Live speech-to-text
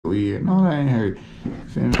weird. No, that ain't hurt.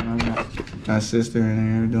 Feel me? I got my sister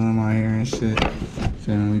in there doing my hair and shit.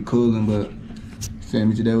 Feel me? We coolin', but feel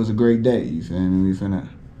me? Today was a great day. You feel me? We finna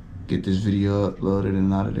get this video uploaded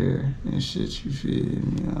and out of there and shit. You feel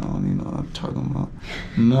me? I don't even know what I'm talking about.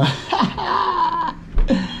 No.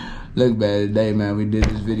 Look bad today, man. We did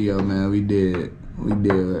this video, man. We did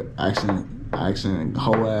action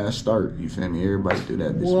whole ass start. You feel me? Everybody do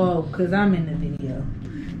that this Whoa, week. Cause I'm in the video.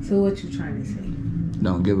 So what you trying to say?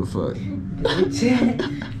 Don't give a fuck.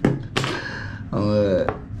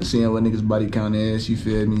 Seeing what niggas body count is, you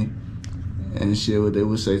feel me? And shit, what they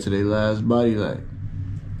would say to their last body, like,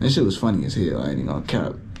 that shit was funny as hell. I ain't even gonna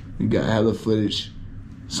cap. We got hella footage.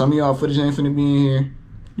 Some of y'all footage ain't finna be in here.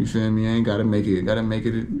 You feel me? I ain't gotta make it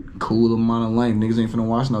a cool amount of length. Niggas ain't finna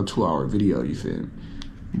watch no 2-hour video, you feel me?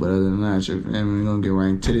 But other than that, you feel me? We gonna get right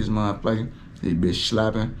into this motherfucker. This bitch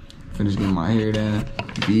slapping. Finish getting my hair done.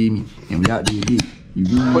 You feel me? And we out there, beat. You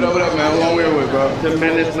feel me? What up, man? What we with, bro? The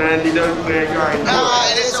Menace 90 does man, you already know.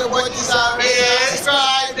 It's your boy Desire, man.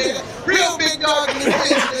 Subscribe, nigga. Real big dog in this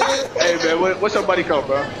bitch, nigga. Hey, man, what's your buddy called,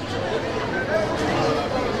 bro?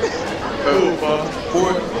 Cool, bro.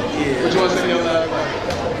 Ford? Yeah. What you want to say to your last body?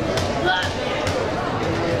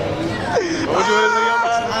 What you want to say to your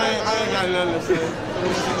last body? I ain't got nothing to say.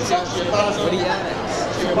 What do you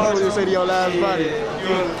have? What would you say to your last body? You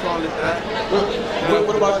want to call it that?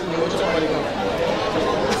 What about you? What's your buddy called?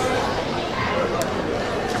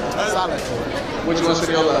 Solid. What you want to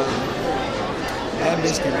say to your last body? That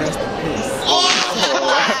bitch can rest in peace.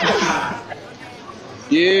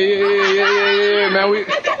 Yeah, man.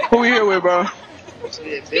 Who we here with, bro?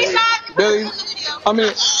 Billy. How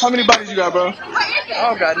many bodies you got, bro? I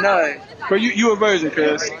don't got none. Bro, you a virgin,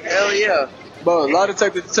 cuz. Hell yeah. Bro, a lot of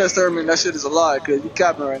detectives test me that shit is a lie, cuz you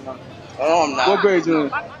capping right now. Oh, I'm not. What grade you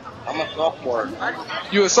in? I'm a sophomore.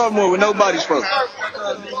 You a sophomore with no bodies, bro.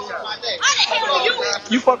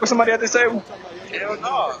 You fuck with somebody at this table? Hell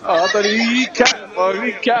no. Oh, I thought he capped, bro.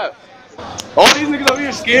 He capped. All these niggas over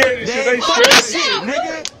here scared and shit. They scared. Shit,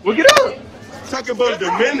 nigga. Well, get up. Talk about the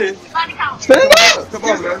Menace. Stand up. Come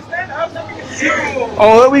on, man.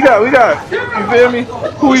 Oh, what we got? You feel me?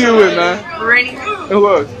 Who you with, man? Rennie. Who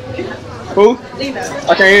else? Who? Lena.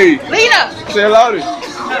 I can't hear you. Lena. Say it louder.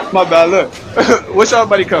 My bad, look. What's your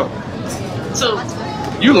buddy called? 2.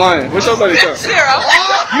 You lying. What's your buddy called? 0. You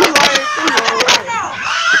lying too,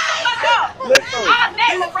 Let's go. I'll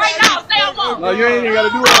name it right now. Stay on phone. No, you ain't even gotta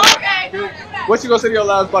do it. Okay. What you gonna say to your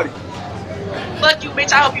last buddy? Fuck you,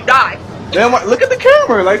 bitch. I hope you die. Damn, look at the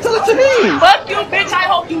camera. Like, tell it to me. Fuck you, bitch. I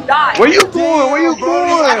hope you die. Where you going?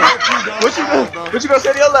 What you gonna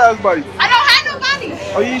say to your last buddy? I don't have nobody.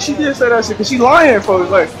 Oh yeah, she did say that shit because she lying, folks.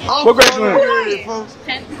 Like, what grade you in?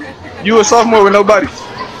 10. You a sophomore with nobody.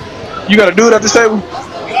 You got a dude at the table?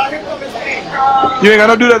 You ain't got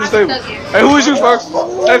no dude at the table. Hey, who is you, folks?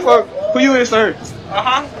 Hey, folks, who you is, sir?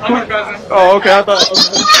 I'm her cousin. Oh, okay, I thought.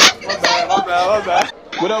 My bad.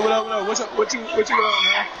 What up? What you on,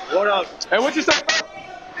 man? What up? Hey, what you say?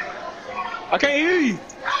 I can't hear you.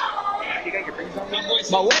 You got your breeze on me?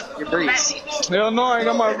 My what? Your breeze. Hell no, I ain't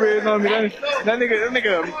got my breeze on me. That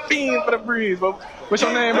nigga fiend for the breeze, bro. What's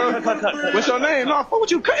your name, bro? What's your name? No,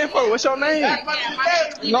 what you cutting for? What's your name?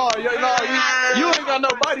 No, you ain't got no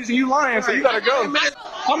bodies and you lying, so you gotta go.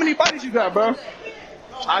 How many bodies you got, bro?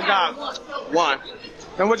 I got 1.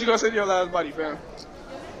 And what you gonna say to your last body, fam?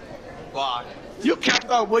 Why? You capped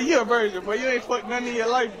out, boy. You a virgin, boy. You ain't fucked none in your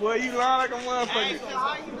life, boy. You lying like a motherfucker.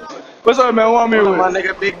 What's up, man? What I'm here with? My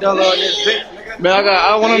nigga Big Dollar on this bitch. Man,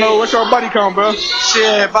 I wanna know what's your body count, bro.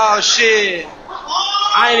 Shit, about shit.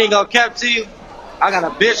 I ain't even gonna cap to you. I got a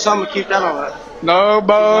bitch, so I'm gonna keep that on. No,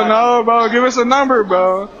 bro. Give us a number,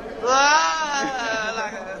 bro. Like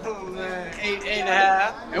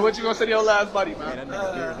 8.5. And what you gonna say to your last body, man?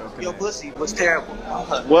 Your pussy was terrible.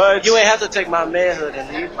 What? You ain't have to take my manhood and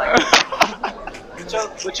leave like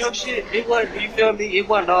But your shit, it wasn't, you feel me? It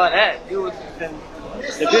wasn't all that. It was the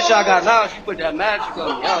bitch I got now, she put that magic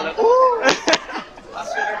on me. I was like, ooh. I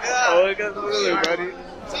swear to God. Oh, it got really, buddy.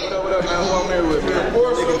 What up, man? Who I'm here with?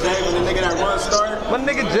 Nigga Jay, when the nigga that run start. My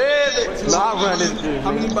nigga Jay. No, I run this shit.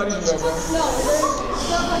 How many bodies you got, bro?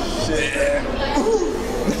 Shit.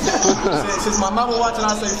 Since my mama watching, I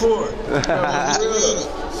say 4.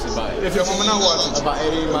 If your mama not watching, About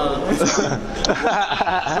 80 miles.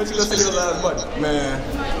 what you gonna say to your last buddy? Man,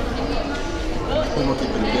 I'm gonna keep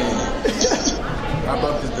it a bean. I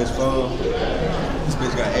bought this bitch phone. This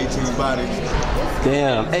bitch got 18 bodies.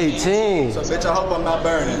 Damn, 18. So bitch, I hope I'm not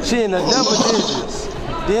burning. She in the double digits.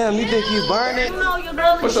 Damn, you think you burning? No, your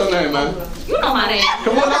girl. What's your name, man? You know my name.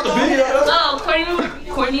 Come on out the video. Oh,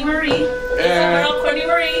 Courtney Marie. And Courtney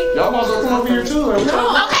Marie. y'all might as well come over here too. Like,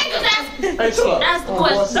 No, okay. Hey, chill out. That's the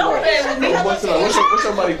question. Don't play with me. What's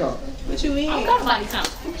your body count? What you mean? I don't got a body count.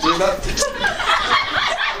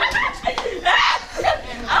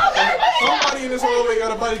 Somebody in this whole way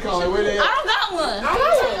got a body count. Like, where they I at? don't got one.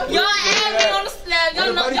 Y'all add me on the snap.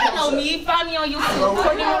 Y'all know me. Find me on YouTube.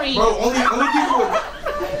 Courtney Marie. Bro, only people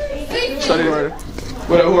with. Study right.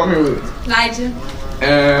 Who I'm here with? Nigel.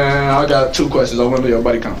 And I got 2 questions. I want to know your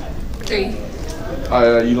body count. 3.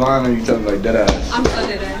 You lying or you telling like dead ass? I'm so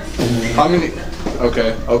dead ass. How many?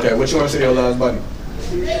 Okay. What you want to say your last body?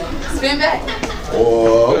 Spin back.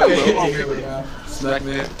 Oh, okay. Smack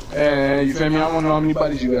man. And you feel me? I want to know how many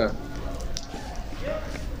bodies you got.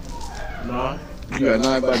 9. You got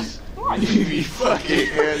 9 bodies. You be fucking,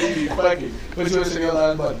 girl. You be fucking. What you want to say your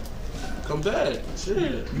last body? Come back.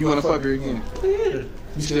 Shit. You want to fuck her again? Yeah.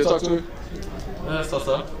 You still talk to her? So.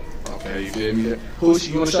 Okay, you feel me? Who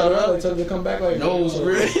she? You want to shout her out? Like, tell her to come back? Like, No,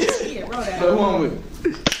 really? Yeah, roll that. So who I'm with?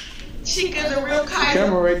 Chica, the real Kyle.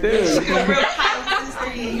 Camera right there. The real Kyle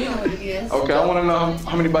sister. You know what it is. Okay, I want to know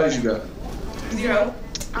how many bodies you got. 0.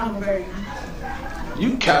 I'm very.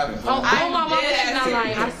 You capping. Oh, my mama, she's not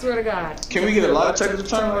lying. I swear to God. Can we get a lot of technical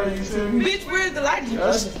term like you feel me? Bitch, where's the light?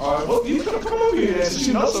 Yes. All right. Well, you come over here then, since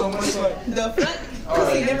you know so much. Like, The fuck?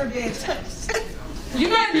 Pussy never been touched. You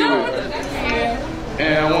not know.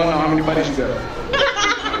 and I want to know how many bodies you got.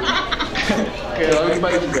 Okay, how many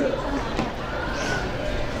bodies you got?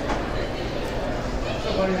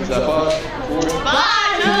 Is that 5? 4?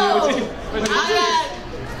 5, no. I got.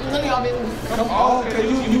 None of y'all business. Come on, okay,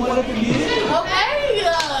 you want to be here? Okay.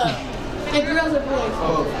 And girls and boys.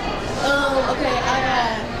 Okay, I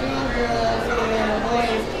got 3 girls and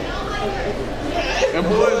boys. And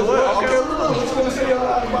boys, what? Okay, look, what's going to say your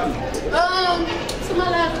last body? So my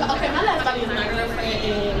last body is my girlfriend,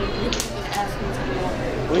 and you just asked me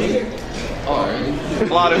to be Alright.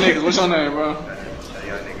 A lot of niggas. What's your name, bro?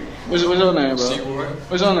 What's your name, bro?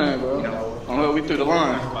 What's your name, bro? I know we through the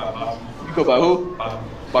line. You go by who?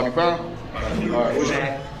 Bobby Brown? Alright, what's your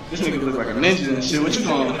name? This nigga look like a ninja and shit. What you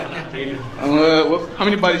doing? How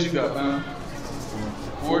many bodies you got, man?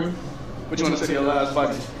 4? What you want to say to your last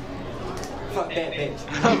body? Fuck that bitch.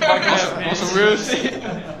 On some real shit?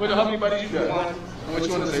 How many bodies you got? And what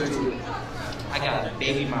you want to say to it? I got a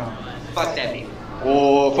baby mama. Fuck that baby.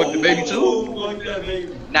 Oh, fuck the baby too?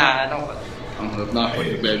 Nah, I don't fuck. Nah, fuck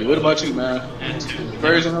the baby. What about you, man? And 2.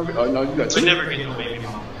 Version of it? Oh, no, you got 2. We never get no baby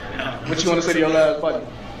mama. What you want to say to your last body?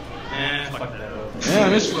 Man, fuck that up.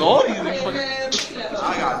 Damn, it's for all these niggas.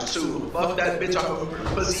 I got 2. Fuck that bitch off her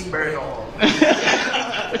pussy burn off.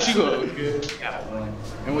 What you go? Got 1.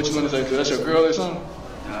 And what you want to say to her? That's your girl or something?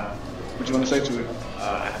 What you want to say to her?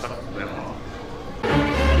 I fuck with grandma.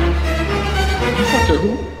 You fucked her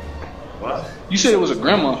who? What? You said it was a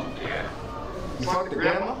grandma. You fuck the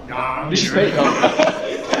grandma? Nah, Did she pay? Oh.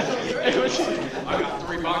 Hey, I got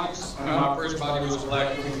 3 bodies. My first body was a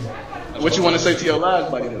black woman. what you want to say to your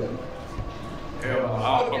last body though? Hell,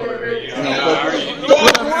 I'll fuck with her. Yeah, Who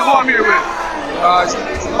I'm here with?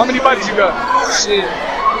 How many bodies you got? Shit.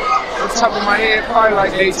 On top of my head, probably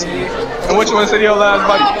like 18. And what you want to say to your last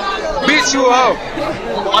body? Bitch, you a hoe.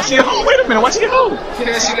 Why she a hoe? Wait a minute, why she a hoe?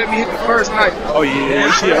 Yeah, she let me hit the first night. Oh yeah,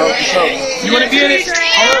 she a hoe for sure. You want to get it?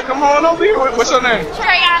 Come on over here. What's your name?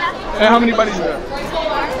 Treyana. And how many bodies you got?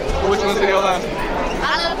 What you want to say to your last?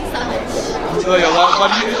 I love you so much. So your last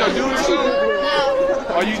body, you just do it soon? No.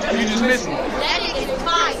 Or you just missing? That is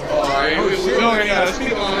fine. Alright, we don't even gotta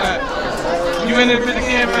speak on that. You in there pretty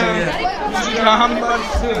again, man? You got how many bodies?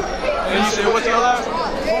 And you said, what's your last one?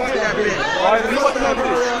 Alright, you fucking that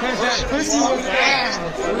bitch.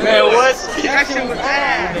 Man, what? That shit was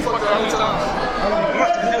ass. You fucked her how many times?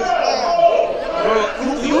 Bro,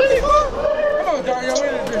 you in it?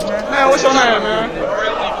 Man, what's your name, man?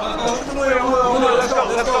 Let's go.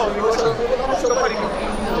 What's your buddy?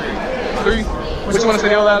 3. What you want to say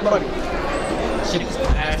to your last buddy? Shit was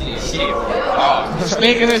nasty as shit. Oh,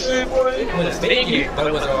 stinking and shit, boy. It was stinky, but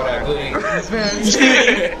it wasn't all that good.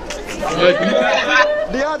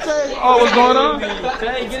 Deontay. Oh, what's going on?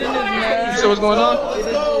 Hey, get in this, man. You said what's going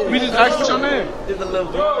on? We just asked what's your name. Just a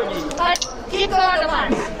little bit. Keep going to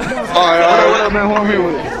one. Alright, what up, man? Who I'm here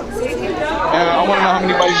with? And I want to know how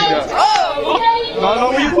many bodies you got. No,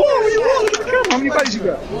 where you going? Look at the camera. How many bodies you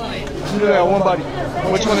got? You got 1 body.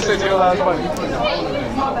 What you want to say to your last body?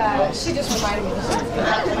 My bad. She just reminded me.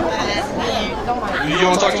 Don't mind. You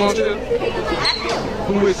don't talk to him today?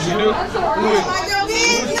 Who is you? Who is?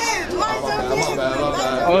 My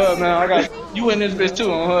bad. Man, I got you in this bitch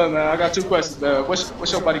too. On her, man. I got 2 questions.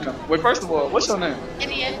 What's your body count? Wait, first of all, what's your name?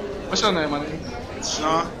 Indian. What's your name, my name?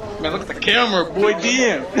 Sean. Man, look at the camera, boy.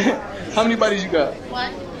 DM. How many bodies you got?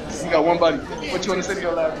 1. You got one buddy. What you want to say to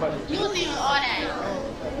your last buddy? You don't need all that.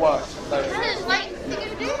 What? Like, Cause like,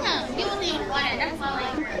 nigga, damn, you don't need all that. That's all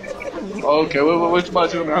like. okay, which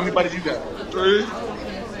buddies you got? How many buddies you got? 3.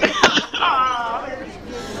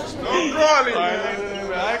 Don't call me. I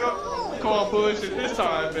ain't gonna call bullshit this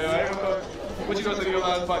time, man. I ain't gonna. What you gonna say to your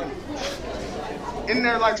last buddy? In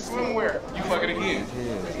there like swimwear, you fucking again.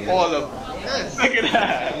 All of them. Look at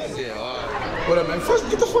that. What up, man? First,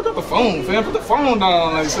 get the fuck out the phone, fam. Put the phone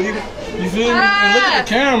down, like, so you feel me? And look at the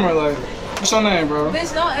camera, like. What's your name, bro?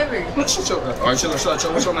 Bitch, don't ever. Shut your ass. All right, chill. What's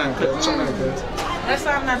your name, cuz? What's your name, cuz? That's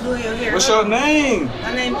why I'm not doing your hair. What's your name?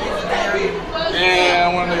 My name is Diana. Yeah,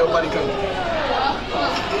 I want to know your buddy coming.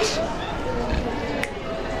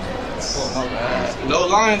 No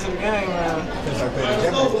lying to the game,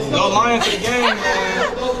 man. No lying to the game,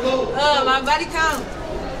 man. My body count.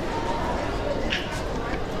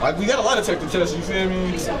 Like, we got a lot of detective tests, you feel me?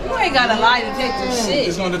 You ain't got a lie detector shit.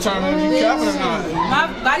 It's gonna determine if you capping or not. My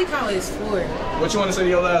body count is 4. What you want to say to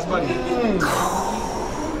your last buddy?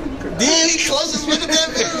 Damn, he closest with the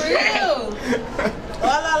For real.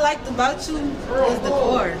 All I liked about you was the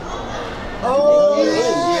core.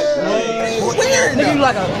 Weird. Nigga, you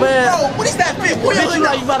like a man. Bro, what is that fit? Pull your hood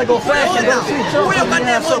down. You about to go fast. Pull your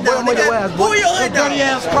goddamn hood down, nigga. Pull your hood down.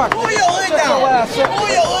 Pull your hood down. Pull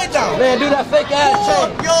your hood down. Man, do that fake ass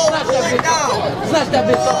chain. Pull your hood down. Snatch that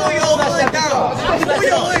bitch off. Pull your hood down. Pull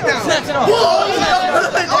your hood down. Snatch it off. Pull your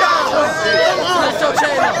hood down. Snatch your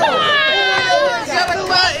chain off. He got a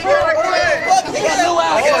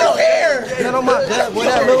new hair. Get on my dad. Boy,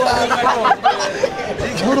 that little ass.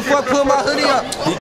 Who the fuck put my hoodie up?